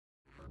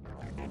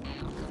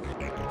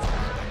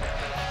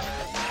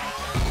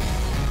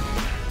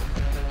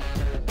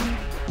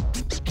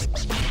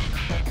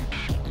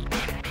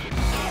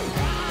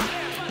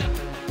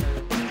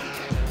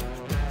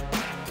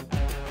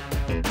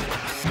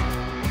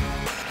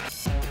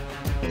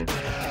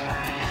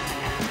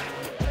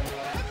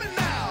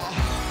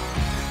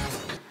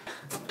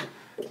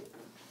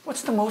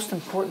What's the most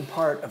important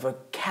part of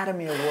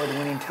Academy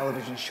Award-winning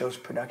television show's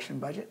production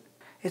budget?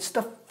 It's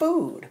the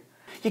food.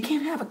 You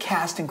can't have a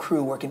cast and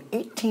crew working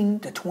 18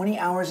 to 20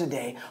 hours a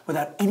day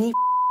without any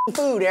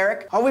food,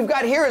 Eric. All we've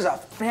got here is a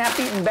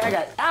half-eaten bag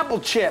of apple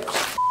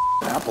chips.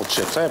 Apple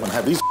chips? I haven't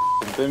had these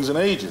things in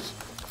ages.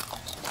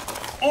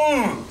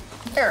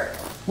 Eric,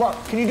 what?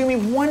 Can you do me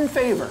one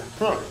favor?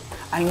 Sure.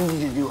 I need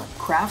you to do a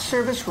craft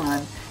service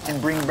run and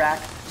bring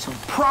back some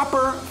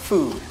proper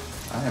food.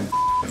 I am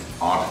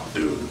on it,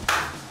 dude.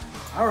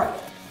 All right.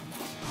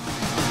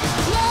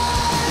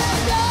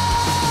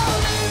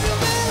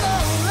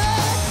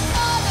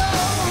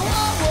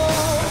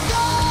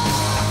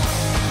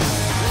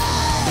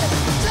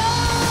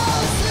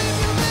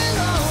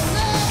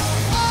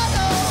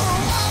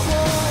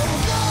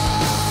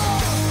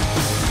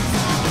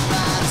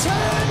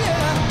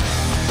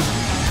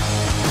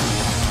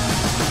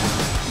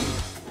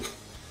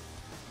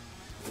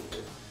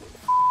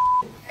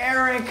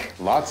 Eric.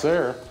 Lots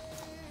there.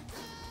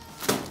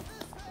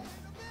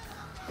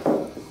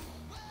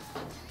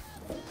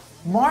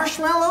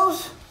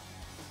 Marshmellows?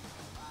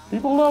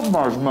 People love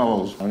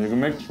marshmallows. And you can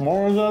make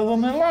s'mores out of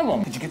them, they love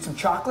them. Did you get some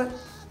chocolate?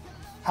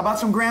 How about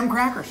some graham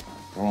crackers?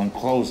 Throwing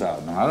clothes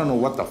out now. I don't know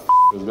what the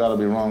has got to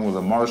be wrong with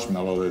a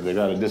marshmallow that they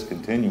got to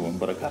discontinue them,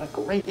 but I got a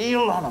great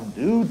deal on them,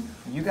 dude.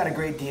 You got a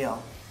great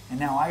deal. And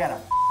now I got a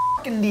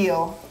fucking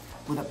deal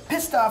with a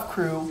pissed off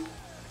crew,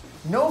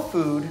 no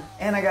food,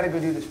 and I got to go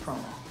do this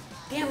promo.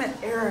 Damn it,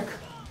 Eric.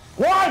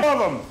 Why of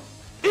them?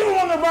 Even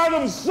when they're by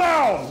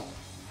themselves.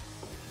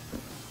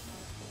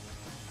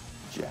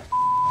 Jack.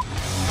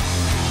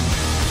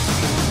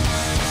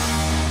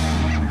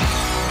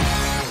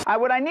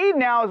 What I need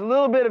now is a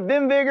little bit of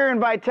vim, vigor, and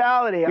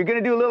vitality. You're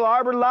gonna do a little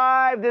Arbor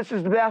Live. This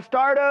is the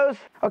Bastardos.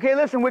 Okay,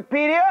 listen,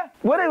 Wikipedia.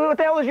 What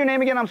the hell is your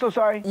name again? I'm so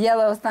sorry.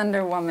 Yellow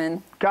Thunder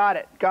Woman. Got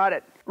it, got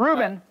it.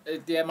 Ruben.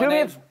 Yeah, my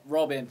name's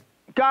Robin.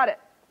 Got it.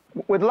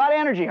 With a lot of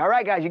energy. All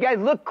right, guys, you guys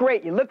look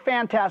great. You look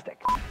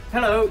fantastic.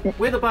 Hello,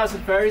 we're the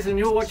Bastard Fairies, and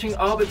you're watching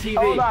Arbor TV.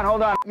 Hold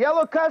on.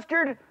 Yellow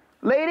custard,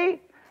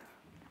 lady,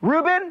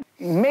 Ruben,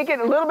 make it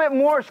a little bit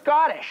more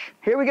Scottish.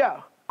 Here we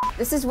go.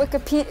 This is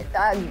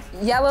Wikipedia,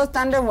 Yellow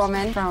Thunder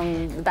Woman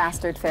from the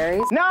Bastard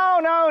Fairies.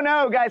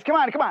 No, guys, come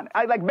on.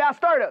 I like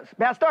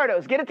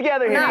Bastardos, get it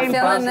together here. I'm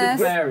not feeling Bastard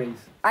this. Fairies.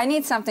 I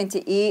need something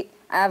to eat.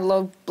 I have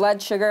low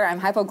blood sugar.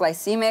 I'm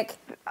hypoglycemic.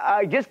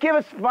 Just give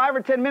us 5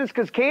 or 10 minutes,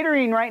 because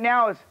catering right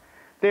now is,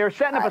 they're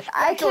setting up a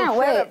special I can't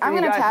wait. setup for I'm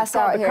you gonna guys. pass It's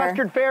called out the here.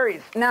 Custard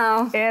Fairies.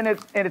 No. And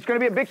it's gonna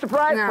be a big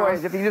surprise for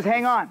you if you just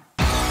hang on.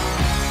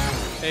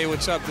 Hey,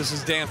 what's up? This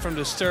is Dan from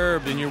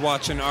Disturbed, and you're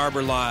watching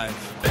Arbor Live.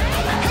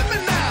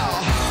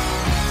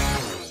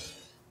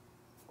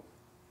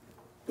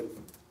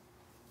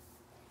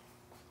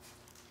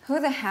 Who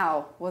the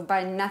hell would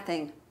buy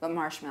nothing but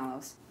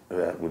marshmallows?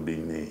 That would be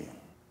me.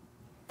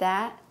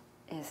 That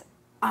is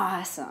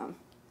awesome.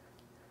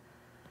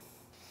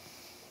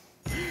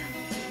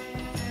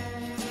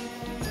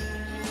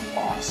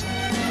 Awesome.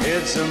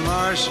 It's a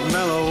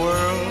marshmallow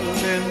world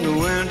in the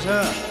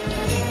winter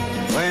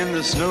when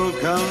the snow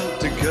comes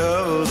to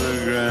cover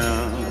the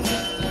ground.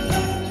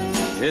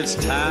 It's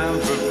time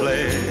for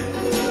play.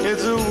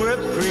 It's a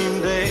whipped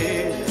cream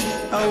day.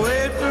 I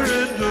wait for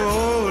it to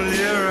hold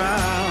you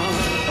round.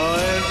 Oh,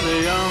 it's a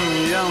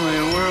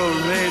yummy world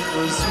made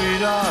for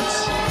sweethearts.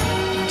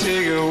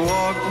 Take a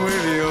walk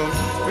with your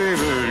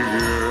favorite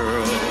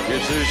girl.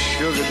 It's a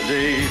sugar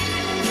date.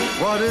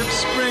 What if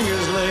spring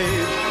is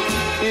late?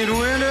 In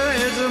winter,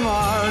 it's a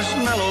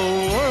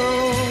marshmallow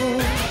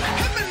world.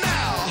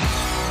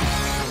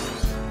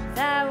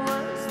 That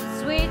was the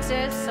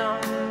sweetest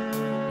song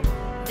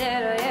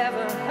that I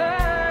ever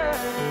heard.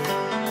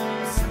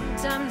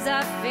 Sometimes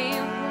I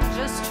feel we're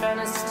just trying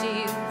to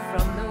steal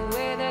from the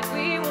way that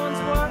we once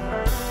were.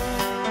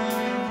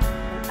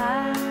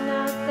 I'm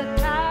not the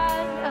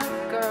kind of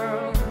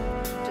girl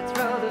to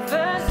throw the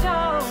first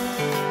stone.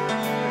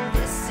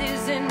 This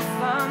isn't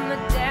fun, the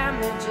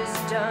damage is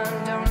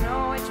done. Don't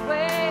know which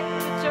way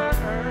to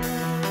turn.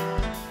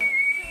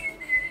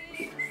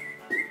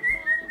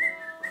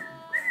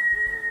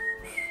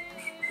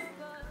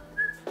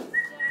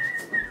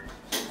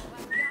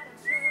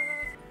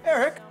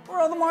 Eric, where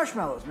are all the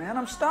marshmallows, man?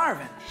 I'm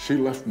starving. She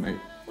left me.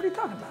 What are you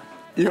talking about?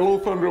 Yellow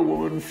Thunder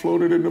Woman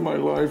floated into my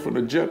life in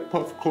a jet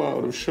puff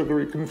cloud of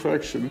sugary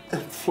confection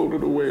and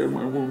floated away in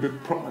my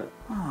wounded pride.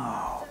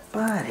 Oh,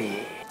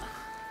 buddy.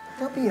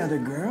 There'll be other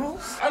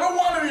girls. I don't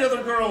want any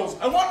other girls.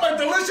 I want my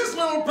delicious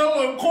little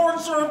pillow of corn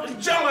syrup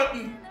and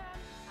gelatin.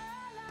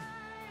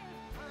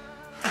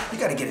 You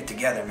gotta get it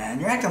together, man.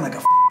 You're acting like a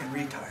f***ing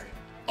retard.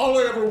 All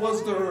I ever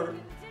was to her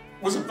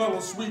was a fellow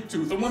sweet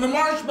tooth, and when the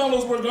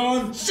marshmallows were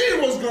gone, she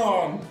was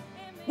gone.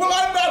 Well,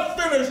 I'm not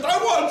finished. I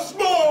want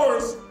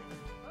s'mores.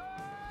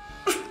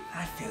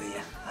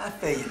 I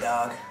feel you,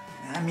 dog.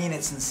 And I mean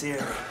it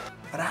sincerely.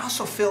 But I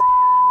also feel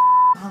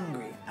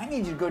hungry. I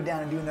need you to go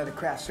down and do another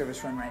craft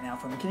service run right now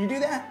for me. Can you do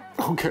that?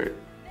 Okay,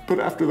 but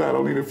after that,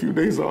 I'll need a few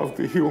days off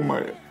to heal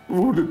my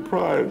wounded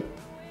pride,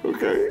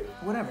 okay?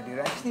 Whatever, dude.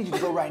 I just need you to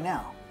go right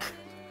now.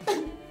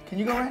 Can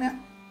you go right now?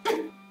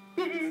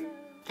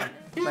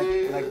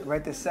 Like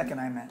right this second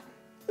I meant.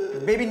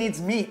 The baby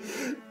needs meat.